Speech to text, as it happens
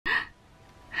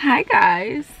Hi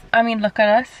guys. I mean, look at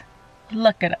us.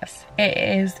 Look at us. It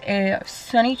is a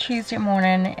sunny Tuesday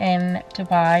morning in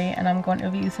Dubai and I'm going to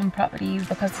view some properties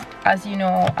because, as you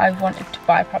know, I've wanted to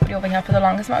buy property over here for the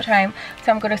longest amount of time.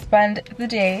 So I'm going to spend the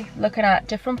day looking at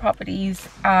different properties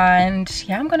and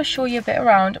yeah, I'm going to show you a bit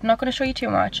around. I'm not going to show you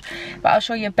too much, but I'll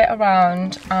show you a bit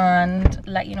around and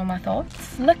let you know my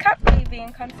thoughts. Look at me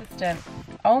being consistent.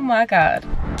 Oh my god.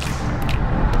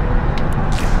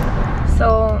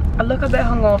 So I look a bit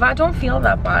hungover. I don't feel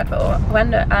that bad though. I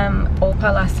went to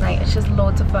Opal last night. It's just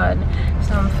loads of fun.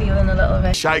 So I'm feeling a little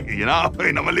bit shaky, you know what I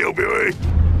mean? I'm a little bit weak.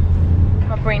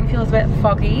 My brain feels a bit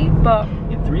foggy, but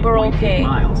we're okay.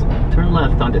 Miles, turn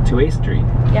left onto 2A Street.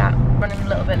 Yeah, running a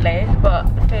little bit late, but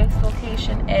the first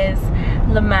location is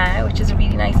Leisa, which is a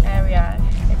really nice area.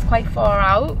 It's quite far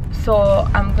out, so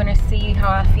I'm gonna see how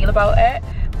I feel about it.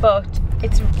 But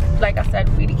it's, like I said,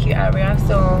 really cute area,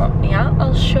 so yeah,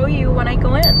 I'll show you when I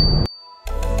go in.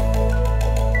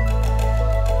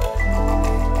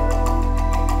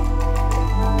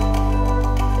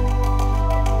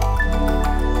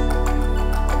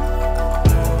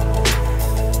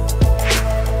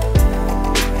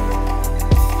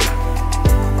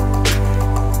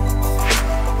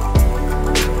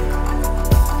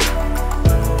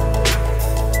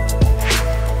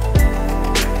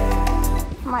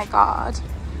 God,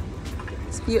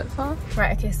 it's beautiful.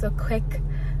 Right, okay, so quick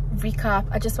recap.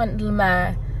 I just went to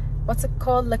Leisa. What's it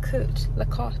called?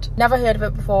 Lacotte. Never heard of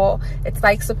it before. It's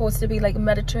like supposed to be like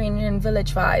Mediterranean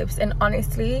village vibes, and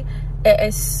honestly it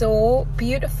is so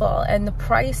beautiful and the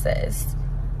prices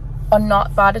are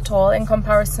not bad at all in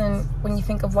comparison when you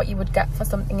think of what you would get for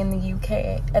something in the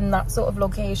UK and that sort of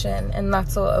location and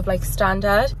that sort of like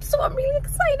standard. So I'm really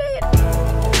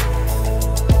excited.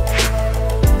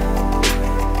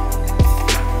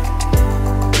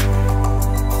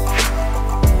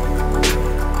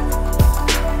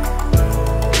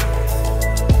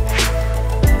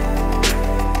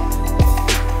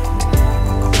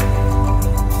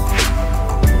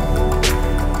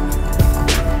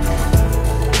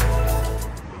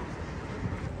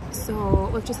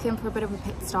 We've just came for a bit of a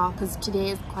pit stop because today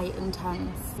is quite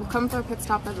intense. We've come for a pit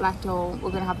stop at Leto. We're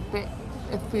going to have a bit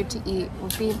of food to eat.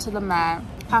 We've been to the Mayor.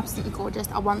 Absolutely gorgeous.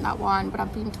 I want that one, but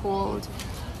I've been told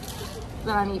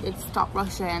that I need to stop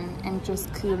rushing and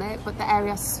just cool it. But the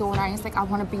area is so nice. Like, I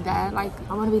want to be there. Like,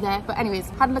 I want to be there. But anyways,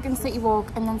 had a look in City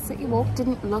Walk, and then City Walk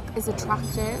didn't look as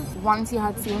attractive once you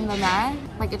had seen the Mayor.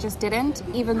 Like, it just didn't.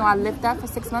 Even though I lived there for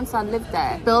 6 months, I lived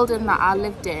there. The building that I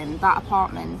lived in, that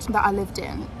apartment that I lived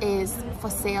in, is for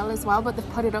sale as well, but they've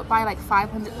put it up by like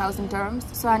 500,000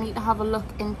 dirhams. So I need to have a look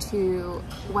into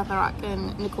whether I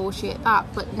can negotiate that.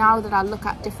 But now that I look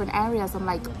at different areas, I'm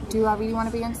like, do I really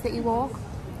want to be in City Walk?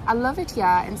 I love it here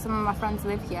and some of my friends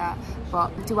live here,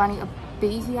 but do I need to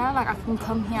be here? Like, I can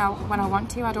come here when I want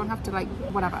to. I don't have to, like,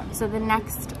 whatever. So the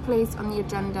next place on the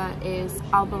agenda is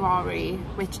Al Barari,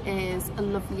 which is a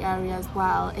lovely area as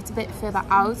well. It's a bit further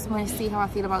out, so I'm going to see how I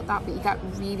feel about that, but you get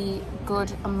really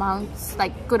good amounts,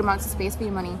 like good amounts of space for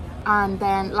your money. And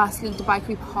then lastly, Dubai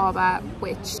Creek Harbour,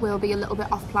 which will be a little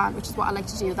bit off plan, which is what I like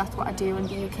to do. That's what I do in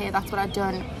the UK. That's what I've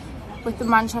done with the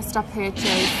Manchester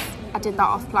purchase. I did that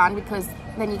off plan because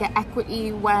then you get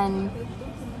equity when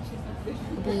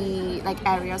the like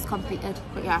area is completed.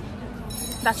 But yeah,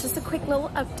 that's just a quick little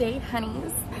update,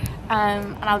 honeys,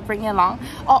 and I'll bring you along.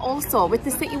 Oh, also with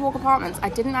the City Walk apartments, I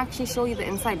didn't actually show you the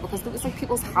inside because it was like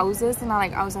people's houses, and I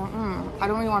was like, I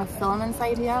don't really want to film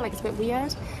inside here. Like, it's a bit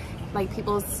weird, like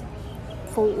people's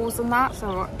photos and that.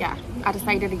 So yeah, I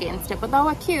decided against it, but they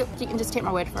were cute. You can just take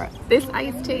my word for it. This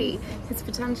iced tea is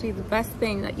potentially the best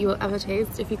thing that you will ever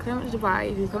taste. If you come to Dubai,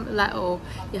 if you come to Leto,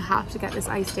 you have to get this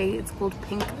iced tea. It's called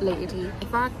Pink Lady.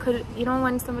 If I could, you know,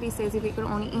 when somebody says if you could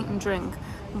only eat and drink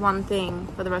one thing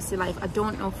for the rest of your life, I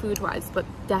don't know food wise, but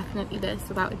definitely this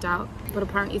without a doubt. But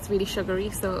apparently it's really sugary,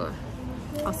 so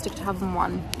I'll stick to having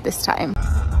one this time.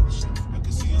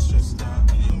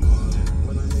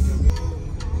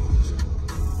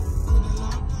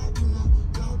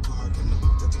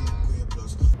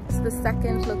 The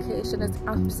second location is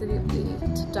absolutely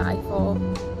to die for.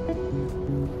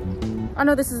 Oh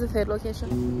no, this is the third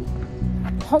location.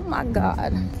 Oh my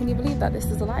god, can you believe that this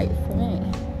is life for me?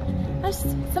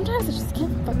 Sometimes I just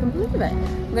can't fucking believe it.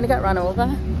 I'm gonna get run over.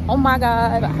 Oh my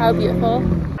god, how beautiful.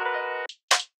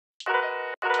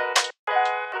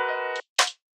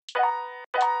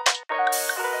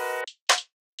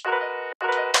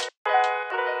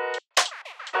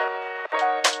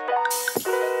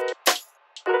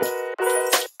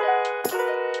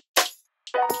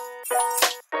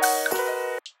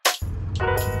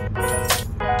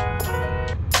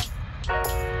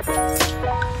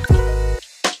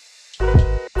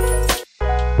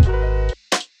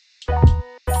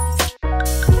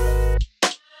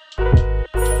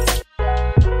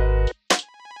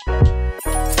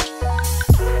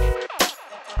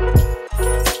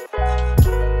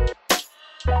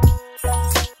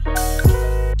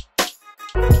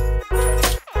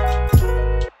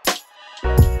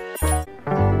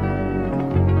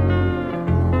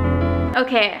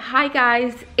 Okay, hi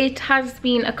guys. It has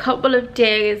been a couple of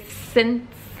days since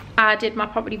I did my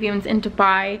property viewings in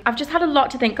Dubai. I've just had a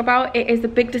lot to think about. It is a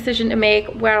big decision to make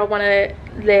where I want to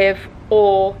live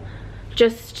or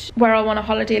just where I want to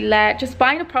holiday let. Just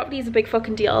buying a property is a big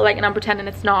fucking deal, like, and I'm pretending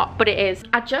it's not, but it is.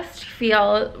 I just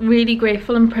feel really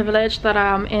grateful and privileged that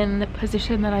I'm in the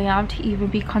position that I am to even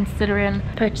be considering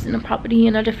purchasing a property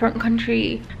in a different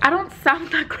country. I don't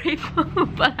sound that grateful,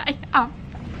 but I am.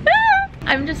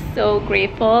 I'm just so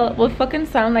grateful. Will fucking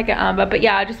sound like an Amber, but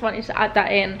yeah, I just wanted to add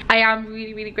that in. I am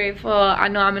really grateful. I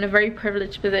know I'm in a very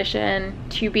privileged position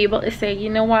to be able to say, you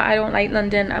know what, I don't like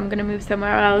London, I'm gonna move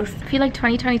somewhere else. I feel like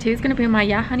 2022 is gonna be my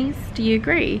year, honeys. Do you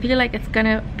agree? I feel like it's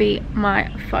gonna be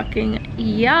my fucking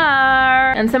year.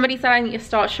 And somebody said I need to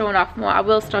start showing off more. I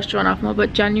will start showing off more,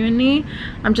 but genuinely,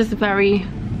 I'm just very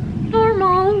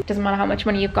normal. Doesn't matter how much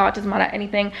money you've got, doesn't matter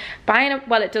anything.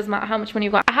 Well, it does matter how much money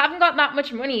you've got. I haven't got that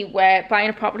much money where buying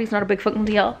a property is not a big fucking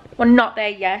deal. We're not there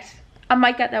yet. I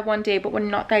might get there one day, but we're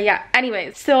not there yet.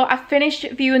 Anyways, so I finished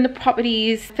viewing the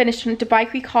properties, finished in Dubai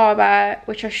Creek Harbour,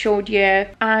 which I showed you.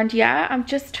 And yeah, I'm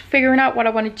just figuring out what I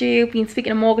want to do. Been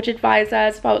speaking to mortgage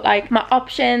advisors about like my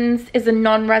options as a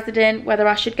non-resident, whether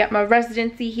I should get my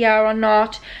residency here or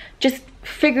not. Just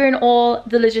figuring all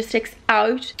the logistics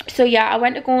out. So yeah, I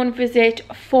went to go and visit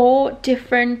 4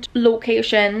 different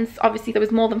locations. Obviously there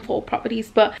was more than 4 properties,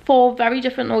 but 4 very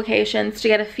different locations to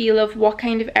get a feel of what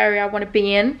kind of area I want to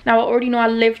be in. Now I already know I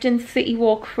lived in City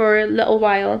Walk for a little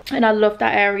while and I love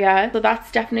that area, so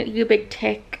that's definitely a big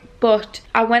tick. But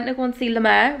I went to go and see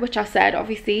Leisa, which I said,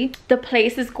 obviously. The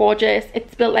place is gorgeous.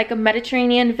 It's built like a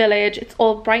Mediterranean village. It's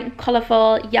all bright and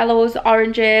colourful, yellows,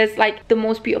 oranges, like the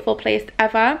most beautiful place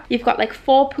ever. You've got like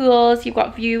 4 pools. You've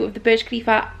got view of the Burj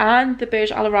Khalifa and the Burj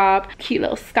Al Arab. Cute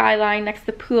little skyline next to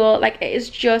the pool. Like, it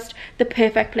is just the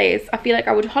perfect place. I feel like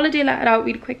I would holiday let it out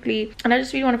really quickly, and I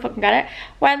just really want to fucking get it.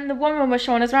 When the woman was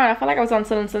showing us around, I felt like I was on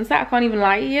Sun and Sunset. I can't even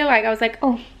lie to you. Like, I was like,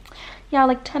 oh yeah,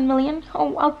 like 10 million.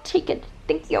 Oh, I'll take it.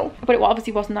 Thank you. But it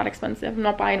obviously wasn't that expensive. I'm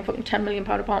not buying a fucking £10 million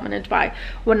apartment in Dubai.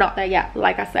 We're not there yet,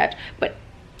 like I said. But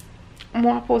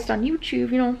more I post on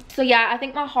YouTube, you know. So yeah, I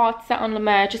think my heart's set on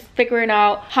Leisa, just figuring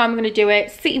out how I'm gonna do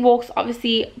it. City Walk's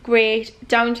obviously great.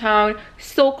 Downtown,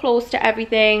 so close to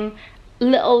everything.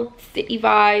 Little city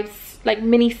vibes, like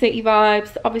mini city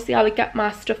vibes. Obviously I'll get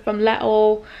my stuff from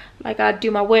Leto. Like, I do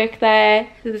my work there.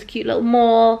 There's a cute little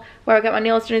mall where I get my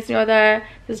nails done, you know, there.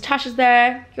 There's Tasha's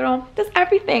there, you know, there's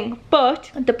everything.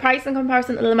 But the price in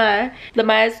comparison to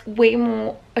Leisa is way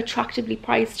more attractively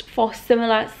priced for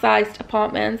similar sized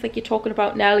apartments. Like, you're talking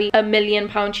about nearly £1 million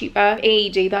cheaper.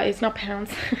 AED, that is, not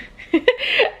pounds.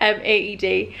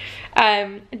 AED.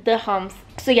 Dirhams.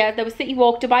 So yeah, there was City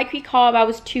Walk. Dubai Creek Harbour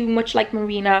was too much like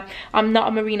Marina. I'm not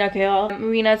a Marina girl.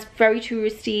 Marina's very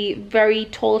touristy, very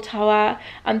tall tower.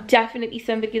 I'm definitely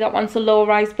somebody that wants a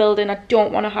low-rise building. I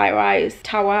don't want a high-rise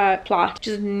tower flat.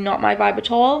 Just not my vibe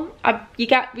at all. You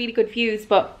get really good views,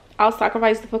 but I'll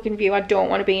sacrifice the fucking view. I don't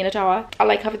want to be in a tower. I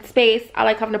like having space. I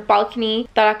like having a balcony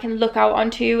that I can look out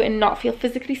onto and not feel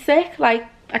physically sick. Like,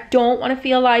 I don't want to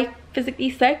feel like physically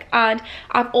sick. And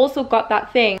I've also got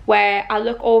that thing where I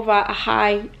look over a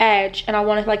high edge and I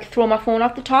want to like throw my phone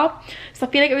off the top. So I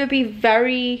feel like it would be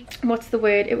very, what's the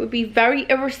word, it would be very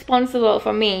irresponsible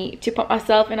for me to put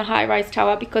myself in a high-rise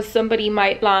tower, because somebody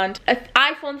might land, an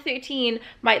iPhone 13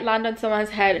 might land on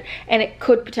someone's head and it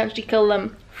could potentially kill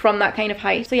them from that kind of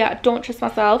height. So yeah, I don't trust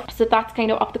myself. So that's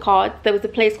kind of off the cards. There was a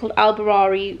place called Al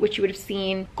Barari, which you would have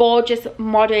seen. Gorgeous,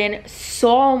 modern,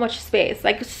 so much space,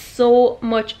 like so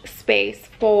much space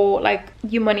for like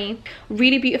your money.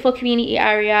 Really beautiful community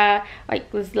area.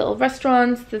 Like, there's little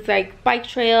restaurants, there's like bike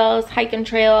trails, hiking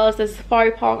trails, there's a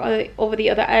safari park over the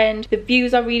other end. The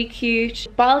views are really cute. The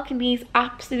balcony's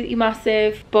absolutely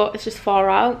massive, but it's just far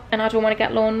out and I don't want to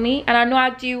get lonely. And I know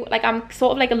I do, like, I'm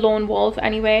sort of like a lone wolf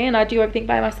anyway, and I do everything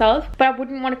by myself, but I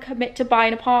wouldn't want to commit to buy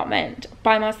an apartment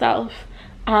by myself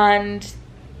and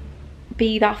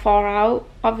be that far out.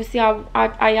 Obviously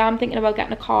I am thinking about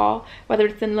getting a car, whether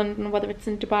it's in London, whether it's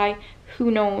in Dubai, who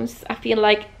knows. I feel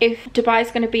like if Dubai is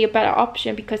going to be a better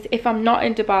option, because if I'm not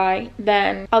in Dubai,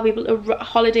 then I'll be able to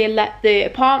holiday let the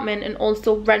apartment and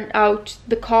also rent out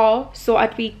the car, so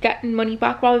I'd be getting money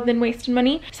back rather than wasting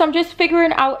money. So I'm just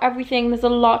figuring out everything. There's a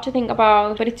lot to think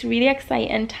about, but it's really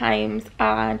exciting times.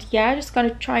 And yeah, just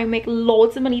gonna try and make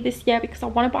loads of money this year, because I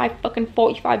want to buy fucking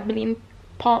 £45 million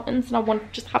apartments and I want to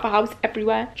just have a house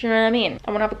everywhere. Do you know what I mean?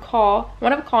 I want to have a car. I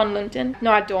want to have a car in London.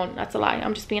 No, I don't. That's a lie.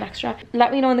 I'm just being extra.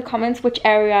 Let me know in the comments which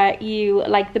area you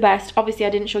like the best. Obviously,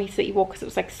 I didn't show you City Walk because it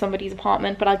was like somebody's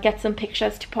apartment, but I'll get some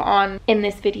pictures to put on in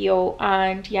this video.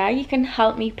 And yeah, you can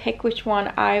help me pick which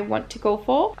one I want to go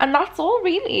for. And that's all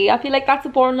really. I feel like that's a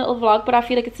boring little vlog, but I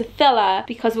feel like it's a filler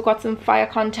because we've got some fire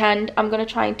content. I'm going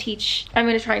to try and teach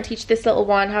this little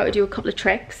one how to do a couple of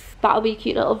tricks. That'll be a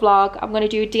cute little vlog. I'm going to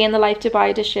do a day in the life Dubai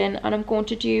edition, and I'm going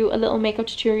to do a little makeup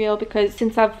tutorial because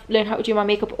since I've learned how to do my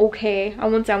makeup okay, I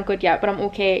won't say I'm good yet, but I'm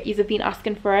okay. You've been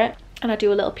asking for it. And I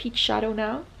do a little peach shadow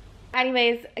now.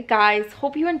 Anyways, guys,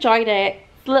 hope you enjoyed it.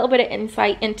 It's a little bit of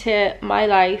insight into my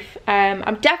life.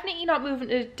 I'm definitely not moving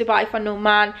to Dubai for no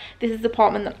man. This is the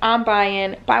apartment that I'm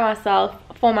buying by myself,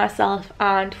 for myself,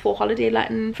 and for holiday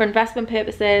letting, for investment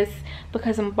purposes,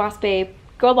 because I'm a boss babe.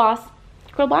 Girl boss.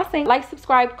 Girl bossing. Like,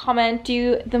 subscribe, comment,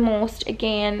 do the most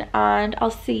again, and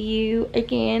I'll see you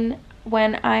again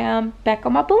when I am back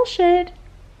on my bullshit.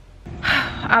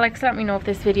 Alex, let me know if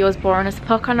this video is boring as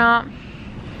fuck or not.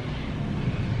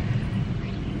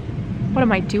 What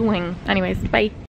am I doing? Anyways, bye.